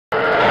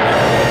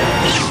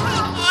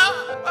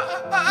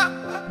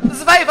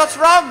what's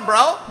wrong,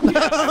 bro?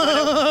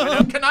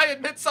 Can I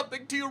admit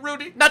something to you,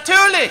 Rudy?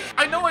 Naturally!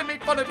 I know I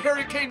make fun of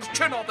Harry Kane's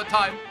chin all the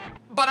time,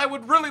 but I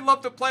would really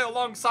love to play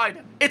alongside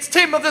him. It's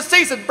team of the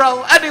season,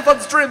 bro.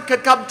 Anyone's dream can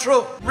come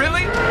true.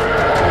 Really?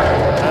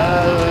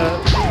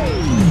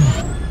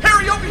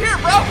 Harry, over here,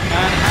 bro!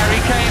 And Harry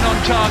Kane on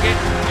target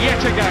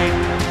yet again.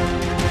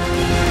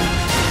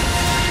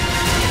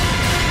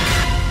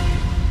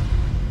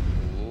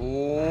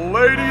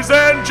 Ladies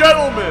and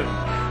gentlemen,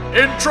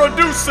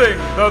 introducing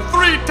the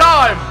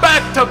three-time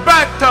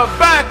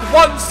back-to-back-to-back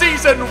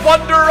one-season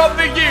wonder of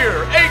the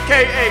year,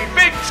 aka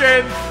Big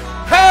Chin,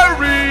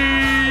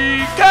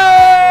 Harry Kane!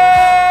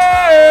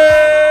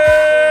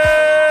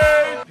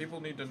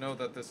 People need to know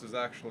that this is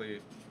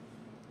actually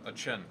a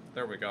chin.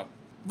 There we go.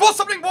 What's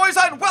happening, boys,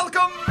 and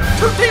welcome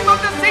to Team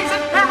of the Season,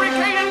 Harry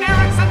Kane and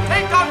Eriksen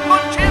take on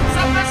Foot Champs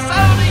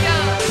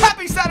Episodia!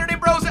 Happy Saturday,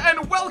 bros,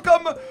 and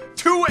welcome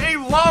to a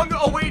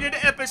long-awaited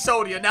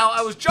Episodia. Now,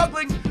 I was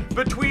juggling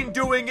between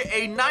doing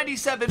a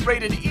 97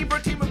 rated Ibra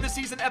Team of the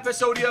Season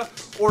Episodia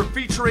or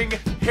featuring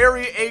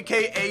Harry,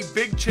 aka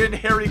Big Chin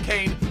Harry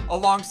Kane,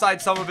 alongside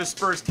some of his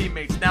Spurs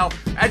teammates. Now,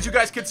 as you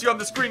guys can see on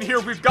the screen here,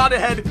 we've gone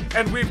ahead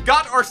and we've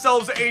got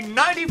ourselves a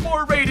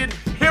 94 rated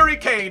Harry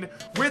Kane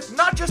with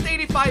not just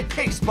 85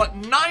 pace, but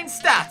 9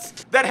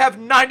 stats that have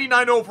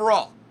 99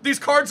 overall. These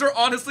cards are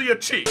honestly a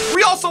cheat.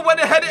 We also went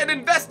ahead and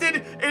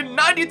invested in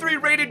 93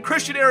 rated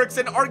Christian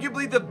Eriksen,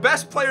 arguably the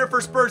best player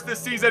for Spurs this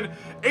season.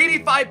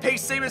 85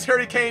 pace, same as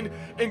Harry Kane.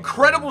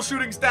 Incredible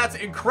shooting stats,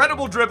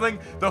 incredible dribbling,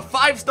 the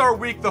 5-star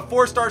weak, the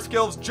 4-star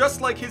skills,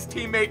 just like his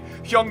teammate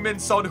Heung-min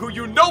Son, who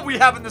you know we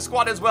have in the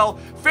squad as well.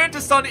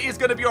 Fanta Son is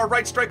going to be our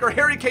right striker.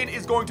 Harry Kane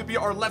is going to be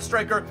our left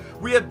striker.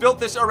 We have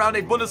built this around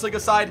a Bundesliga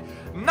side.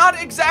 Not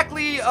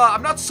exactly,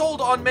 I'm not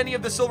sold on many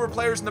of the silver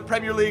players in the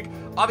Premier League.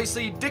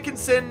 Obviously,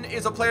 Dickinson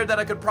is a player that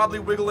I could probably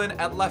wiggle in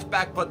at left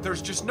back, but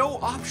there's just no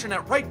option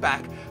at right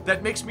back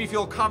that makes me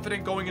feel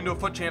confident going into a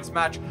Foot Champs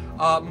match.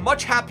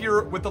 Much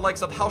happier with the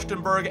likes of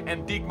Haustenberg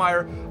and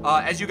Diekmeyer.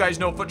 As you guys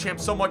know, Foot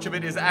Champs, so much of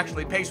it is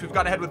actually pace. We've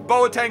gone ahead with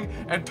Boateng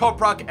and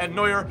Toprak and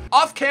Neuer.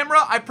 Off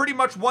camera, I pretty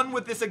much won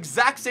with this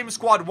exact same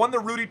squad, won the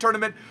Rudy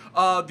tournament.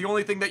 The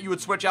only thing that you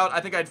would switch out, I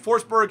think I had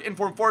Forsberg,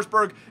 inform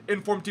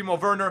Timo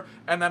Werner,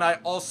 and then I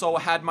also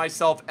had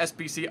myself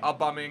SBC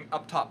Aubameyang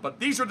up top. But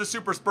these are the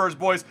Super Spurs,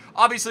 boys.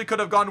 Obviously could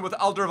have gone with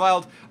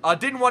Alderweireld.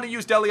 Didn't want to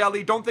use Dele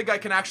Alli. Don't think I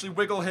can actually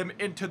wiggle him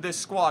into this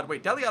squad.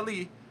 Wait, Dele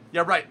Alli?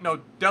 Yeah, right.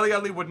 No, Dele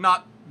Alli would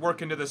not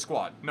work into this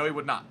squad. No, he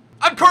would not.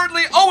 I'm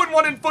currently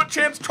 0-1 in Foot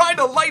Champs, trying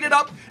to light it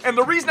up. And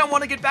the reason I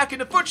want to get back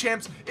into Foot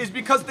Champs is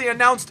because they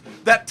announced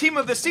that Team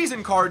of the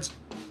Season cards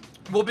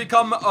will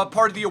become a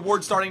part of the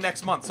award starting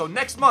next month. So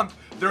next month,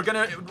 they're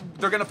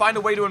gonna find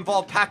a way to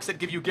involve packs that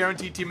give you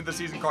guaranteed Team of the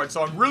Season cards.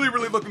 So I'm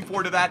really looking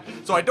forward to that.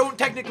 So I don't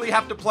technically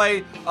have to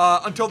play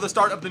until the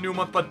start of the new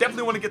month, but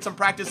definitely want to get some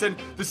practice in.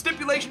 The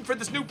stipulation for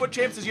this new Foot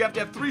Champs is you have to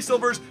have 3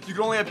 silvers. You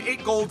can only have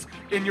 8 golds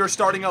in your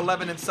starting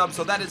 11 and sub.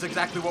 So that is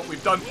exactly what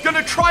we've done.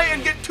 Gonna try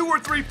and get 2 or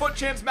 3 Foot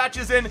Champs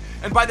matches in,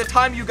 and by the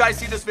time you guys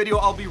see this video,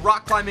 I'll be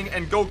rock climbing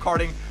and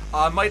go-karting.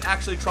 Might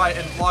actually try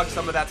and vlog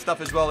some of that stuff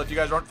as well. If you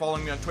guys aren't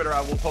following me on Twitter,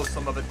 I will post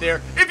some of it there.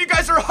 If you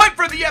guys are hyped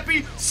for the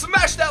Epi,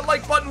 smash that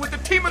like button with the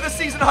Team of the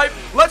Season hype.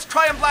 Let's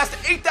try and blast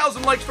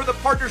 8,000 likes for the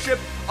partnership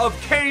of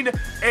Kane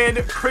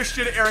and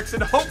Christian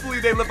Eriksen. Hopefully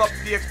they live up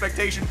to the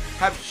expectation.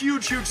 Have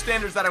huge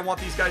standards that I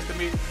want these guys to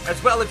meet.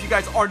 As well, if you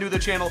guys are new to the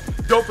channel,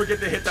 don't forget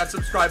to hit that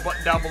subscribe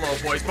button down below,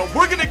 boys. But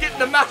we're gonna get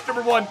into match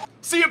number 1.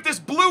 See if this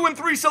blue and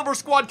 3 silver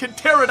squad can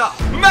tear it up.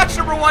 Match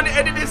number 1,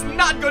 and it is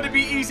not going to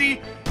be easy.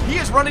 He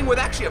is running with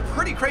actually a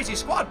pretty crazy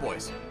squad,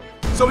 boys.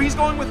 So he's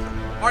going with,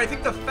 I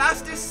think, the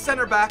fastest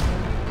center back.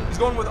 He's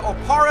going with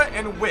Opara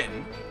and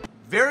Win.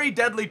 Very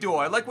deadly duo.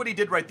 I like what he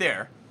did right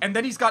there. And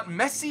then he's got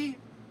Messi,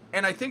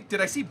 and I think,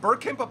 did I see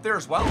Bergkamp up there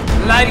as well?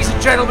 Ladies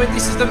and gentlemen,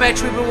 this is the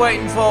match we've been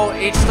waiting for.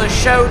 It's the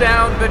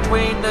showdown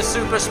between the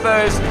Super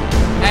Spurs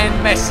and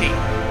Messi.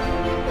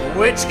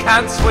 Which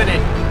can't win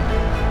it?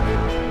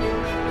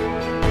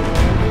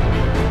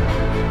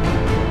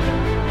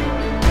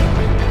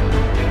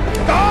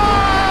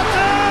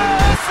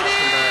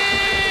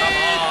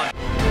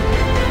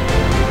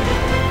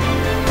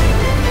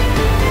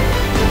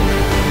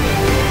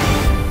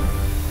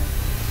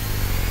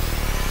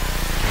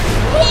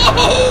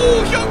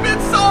 Oh, Heung-min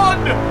Son!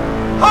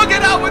 Hug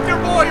it out with your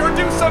boy, or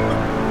do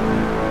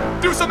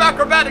some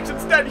acrobatics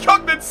instead.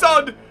 Heung-min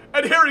Son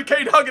and Harry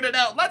Kane hugging it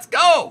out. Let's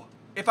go!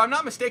 If I'm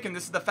not mistaken,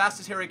 this is the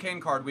fastest Harry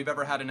Kane card we've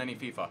ever had in any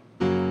FIFA.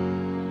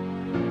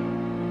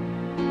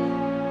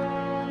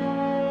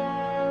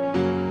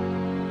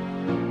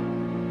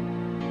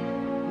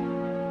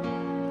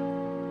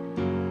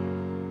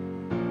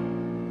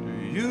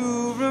 Do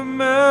you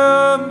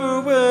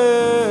remember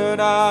when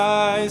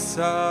I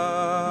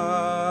sucked?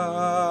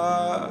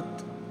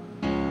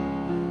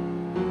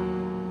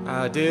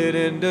 I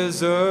didn't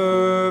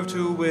deserve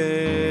to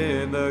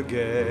win the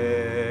game.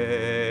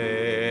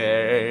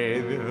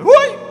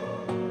 Whee!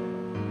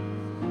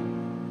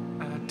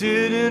 I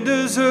didn't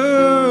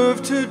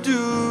deserve to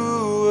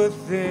do a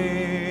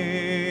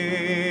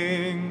thing.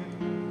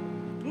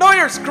 Neuer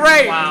Fierce,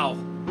 great. Wow.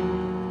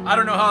 I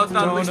don't know how it's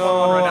not at least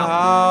 1-1 right now.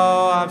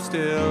 How I'm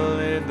still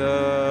in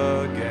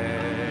the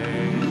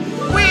game.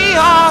 We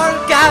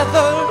are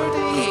gathered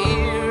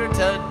here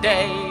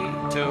today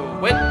to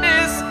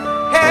witness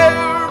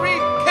Harry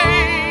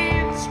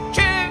Kane's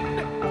chin.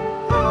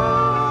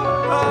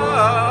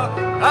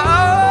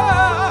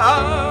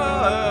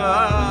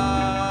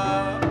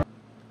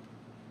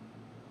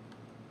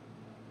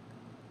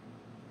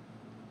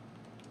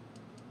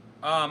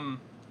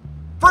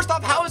 First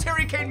off, how is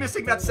Harry Kane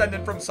missing that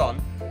send-in from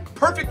Son?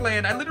 Perfect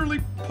land. I literally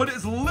put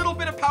as little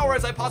bit of power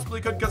as I possibly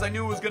could because I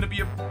knew it was going to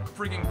be a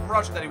freaking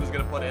crush that he was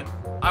going to put in.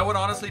 I would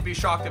honestly be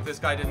shocked if this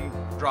guy didn't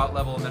draw out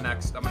level in the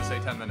next, I'm going to say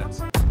 10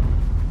 minutes.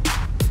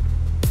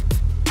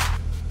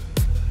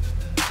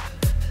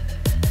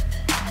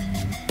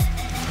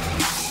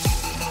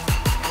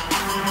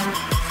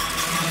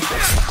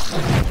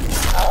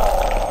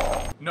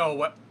 No,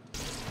 what?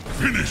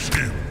 Finish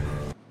him.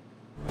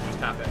 Just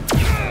tap it.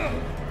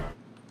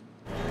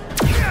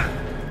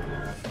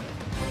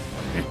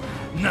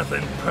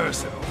 Nothing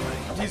personal,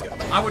 mate.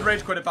 I would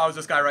rage quit if I was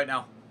this guy right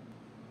now.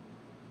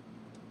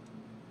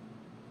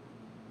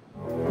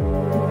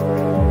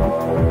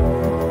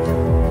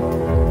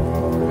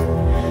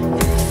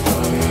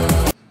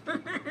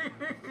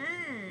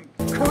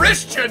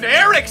 Christian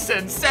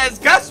Eriksen says,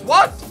 guess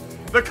what?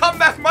 The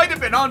comeback might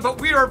have been on,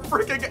 but we are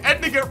freaking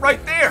ending it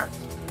right there.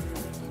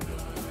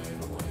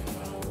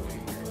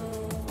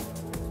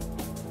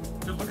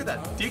 Dude, look at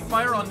that.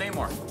 Diekmeyer on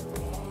Neymar.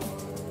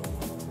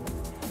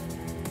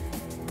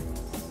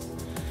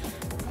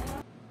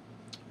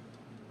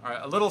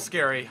 Alright, a little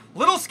scary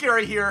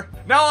here.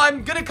 Now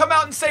I'm gonna come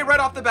out and say right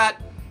off the bat,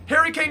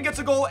 Harry Kane gets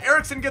a goal,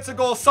 Eriksen gets a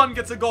goal, Son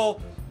gets a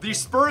goal. The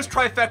Spurs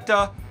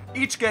trifecta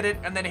each get it,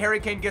 and then Harry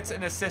Kane gets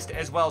an assist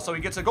as well. So he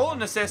gets a goal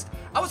and an assist.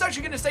 I was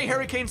actually gonna say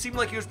Harry Kane seemed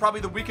like he was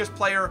probably the weakest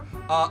player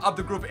of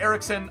the group.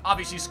 Eriksen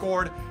obviously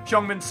scored.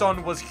 Heung-min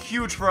Son was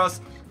huge for us.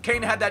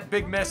 Kane had that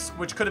big miss,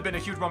 which could have been a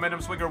huge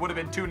momentum swinger, would have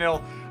been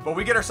 2-0. But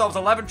we get ourselves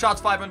 11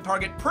 shots, 5 on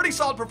target. Pretty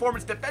solid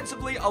performance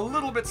defensively, a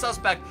little bit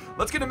suspect.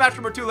 Let's get to match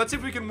number 2. Let's see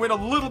if we can win a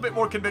little bit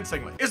more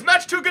convincingly. Is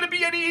match 2 going to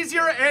be any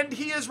easier? And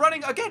he is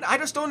running, again, I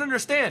just don't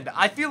understand.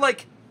 I feel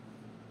like,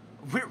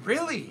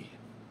 really?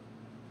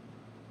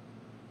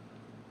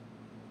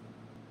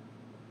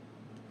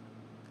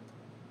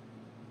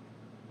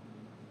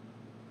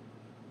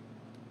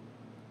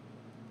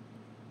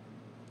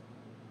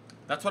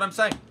 That's what I'm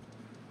saying.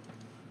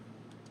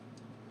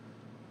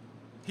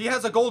 He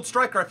has a gold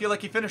striker. I feel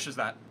like he finishes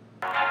that.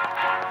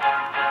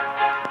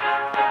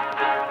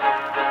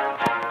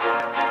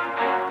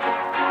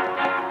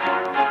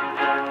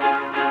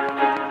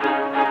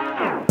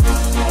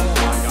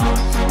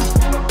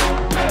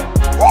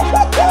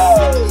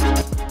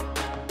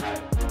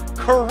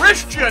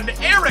 Christian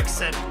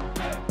Eriksen,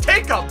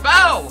 take a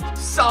bow,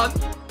 son.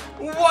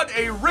 What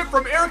a rip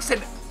from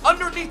Eriksen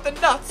underneath the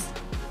nuts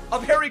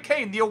of Harry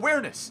Kane. The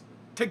awareness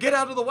to get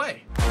out of the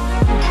way.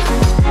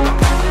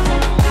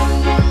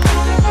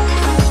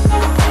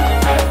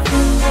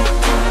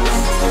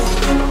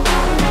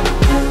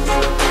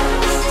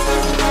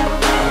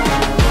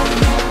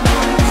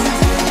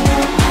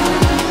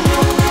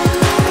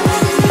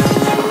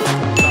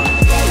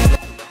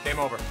 Game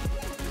over.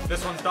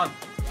 This one's done.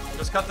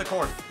 Just cut the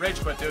cord. Rage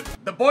quit, dude.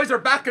 The boys are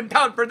back in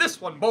town for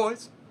this one,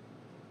 boys.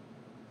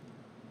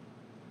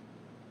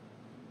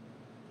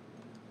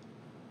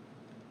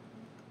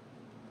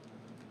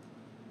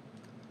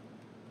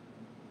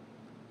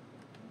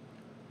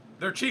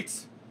 They're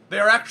cheats. They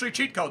are actually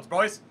cheat codes,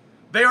 boys.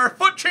 They are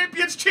Foot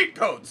Champions cheat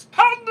codes.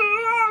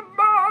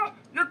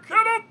 You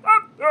cannot.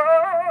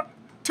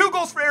 2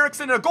 goals for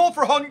Eriksen, a goal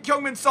for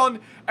Heung-min Son,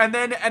 and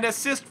then an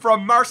assist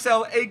from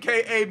Marcel,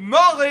 aka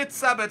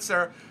Moritz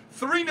Sabitzer.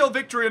 3-0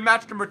 victory in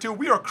match number 2.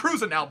 We are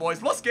cruising now,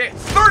 boys. Let's get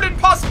third and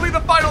possibly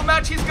the final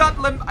match. He's got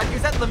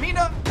is that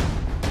Lamina?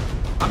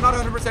 I'm not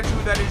 100% sure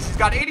who that is. He's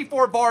got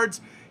 84 bards.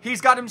 He's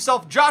got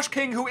himself Josh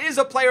King, who is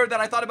a player that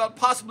I thought about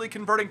possibly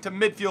converting to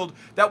midfield.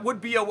 That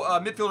would be a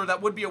midfielder.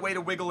 That would be a way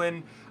to wiggle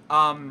in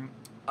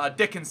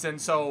Dickinson.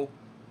 So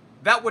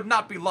that would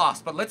not be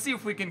lost. But let's see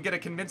if we can get a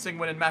convincing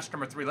win in match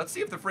number 3. Let's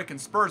see if the freaking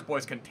Spurs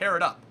boys can tear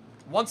it up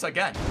once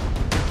again.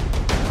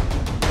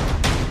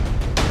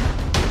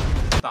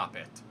 Stop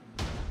it.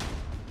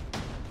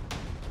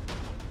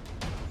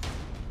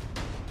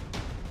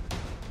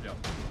 Yo,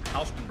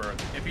 Halstenberg.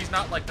 If he's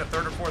not like the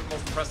 3rd or 4th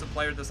most impressive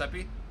player this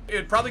epi,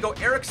 it'd probably go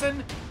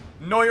Eriksen,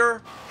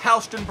 Neuer,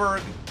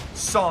 Halstenberg,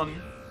 Son,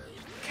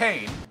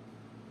 Kane,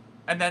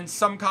 and then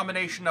some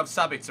combination of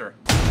Sabitzer.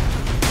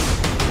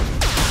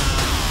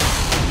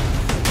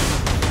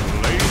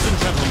 Ladies and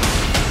gentlemen,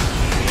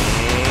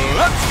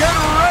 let's get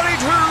ready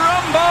to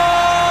rumble!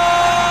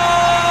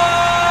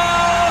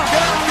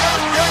 Get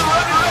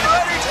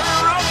ready to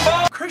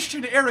rumble!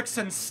 Christian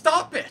Eriksen,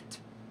 stop it!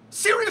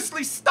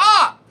 Seriously,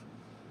 stop!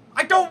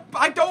 I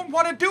don't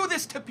want to do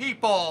this to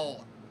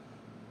people.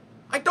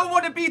 I don't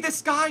want to be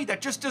this guy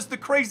that just does the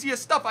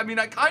craziest stuff. I mean,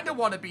 I kind of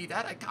want to be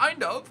that.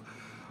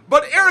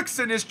 But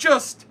Eriksen is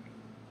just...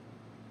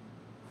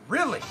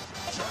 Really?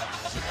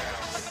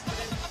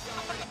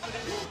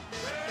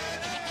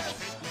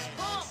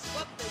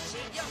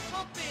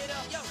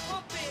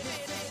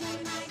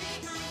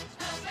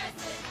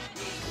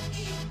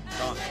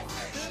 Gone.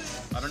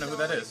 I don't know who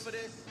that is.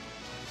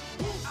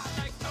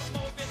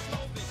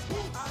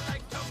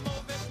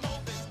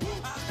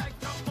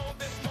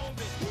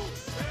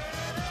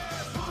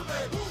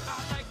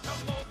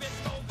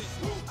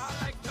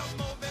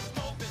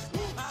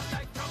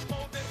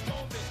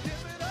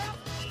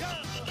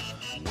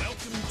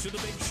 To the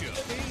big show.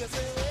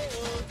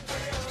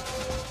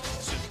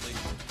 Simply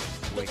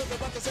wait.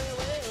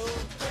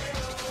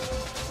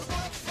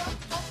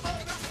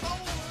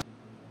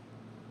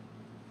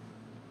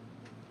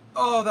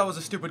 Oh, that was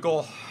a stupid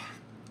goal.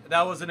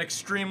 That was an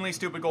extremely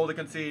stupid goal to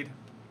concede.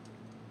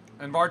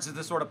 And Bards is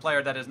the sort of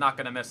player that is not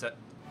going to miss it.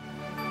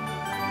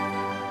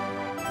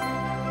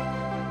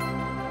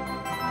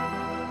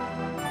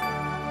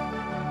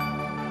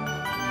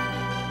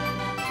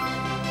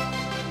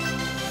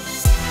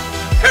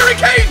 Harry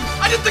Kane!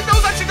 I didn't think that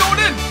was actually going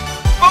in,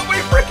 but we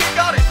freaking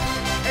got it.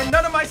 And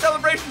none of my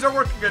celebrations are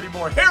working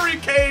anymore. Harry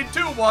Kane,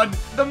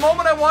 2-1. The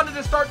moment I wanted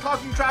to start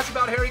talking trash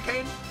about Harry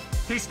Kane,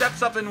 he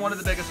steps up in one of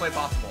the biggest way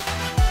possible.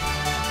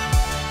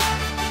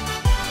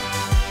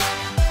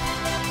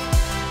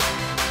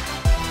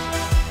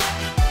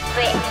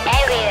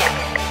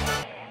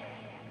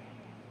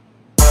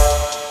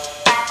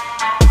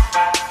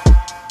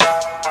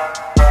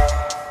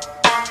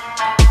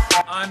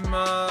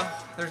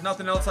 There's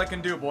nothing else I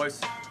can do, boys.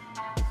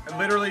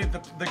 Literally,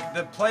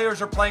 the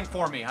players are playing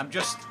for me.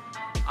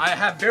 I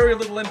have very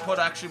little input,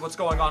 actually, what's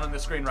going on the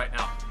screen right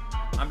now.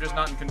 I'm just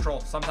not in control.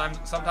 Sometimes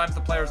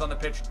the players on the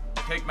pitch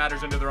take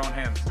matters into their own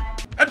hands.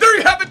 And there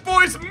you have it,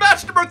 boys.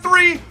 Match number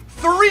 3.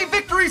 3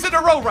 victories in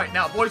a row right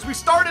now, boys. We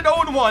started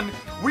 0-1.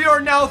 We are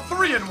now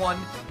 3-1.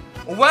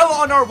 Well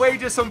on our way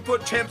to some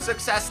FUT Champ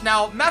success.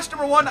 Now, match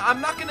number 1,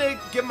 I'm not going to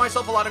give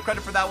myself a lot of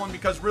credit for that one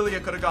because really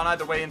it could have gone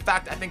either way. In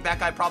fact, I think that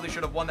guy probably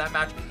should have won that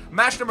match.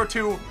 Match number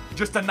 2,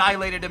 just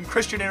annihilated him.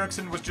 Kane And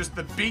Eriksen was just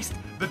the beast,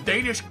 the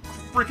Danish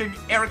freaking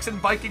Eriksen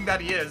Viking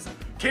that he is.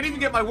 Can't even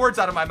get my words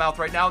out of my mouth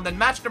right now. And then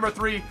match number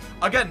 3,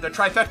 again, the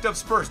trifecta of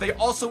Spurs. They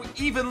also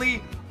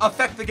evenly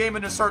affect the game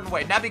in a certain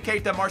way. Naby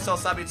Keita, Marcel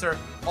Sabitzer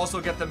also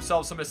get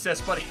themselves some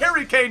assists, but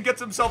Harry Kane gets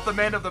himself the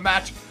man of the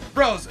match.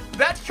 Bros,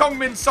 that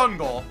Heung-min Son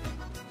goal,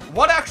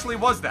 what actually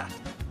was that?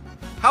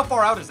 How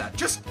far out is that?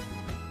 Just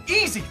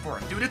easy for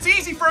him, dude. It's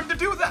easy for him to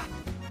do that.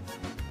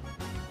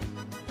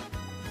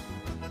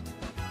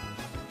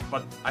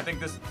 But I think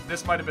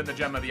this might have been the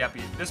gem of the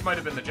epi. This might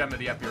have been the gem of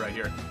the epi right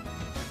here.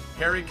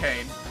 Harry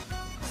Kane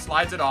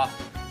slides it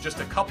off. Just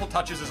a couple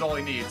touches is all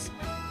he needs.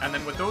 And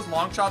then with those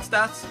long shot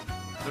stats,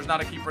 there's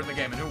not a keeper in the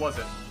game. And who was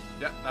it?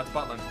 Yeah, that's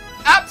Butland.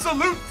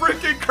 Absolute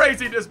freaking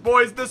craziness,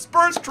 boys. The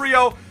Spurs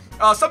trio.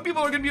 Some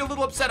people are going to be a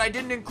little upset I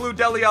didn't include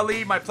Dele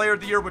Alli, my player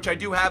of the year, which I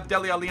do have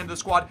Dele Alli in the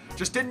squad.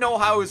 Just didn't know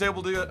how I was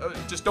able to,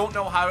 just don't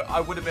know how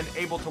I would have been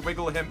able to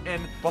wiggle him in.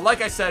 But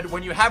like I said,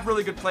 when you have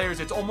really good players,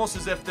 it's almost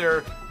as if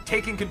they're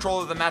taking control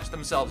of the match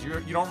themselves.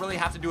 You don't really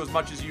have to do as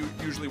much as you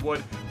usually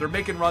would. They're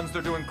making runs.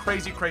 They're doing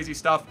crazy, crazy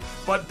stuff.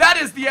 But that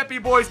is the Epi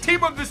Boys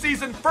Team of the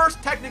Season.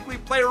 First, technically,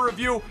 player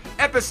review,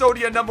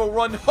 episodia number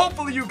 1.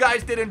 Hopefully, you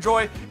guys did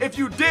enjoy. If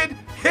you did,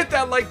 hit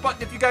that like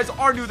button. If you guys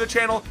are new to the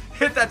channel,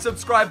 hit that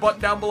subscribe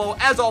button down below.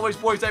 As always,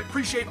 boys, I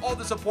appreciate all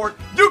the support.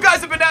 You guys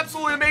have been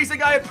absolutely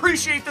amazing. I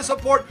appreciate the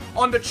support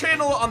on the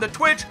channel, on the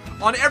Twitch,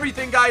 on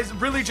everything, guys.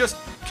 Really just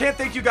can't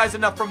thank you guys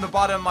enough from the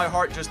bottom of my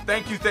heart. Just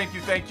thank you, thank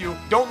you, thank you.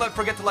 Don't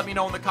forget to let me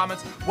know in the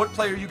comments what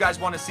player you guys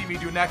want to see me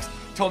do next.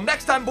 Till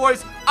next time,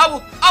 boys,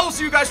 I will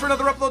see you guys for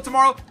another upload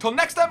tomorrow. Till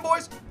next time,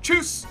 boys,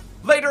 tschüss,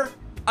 later,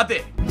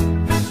 ade.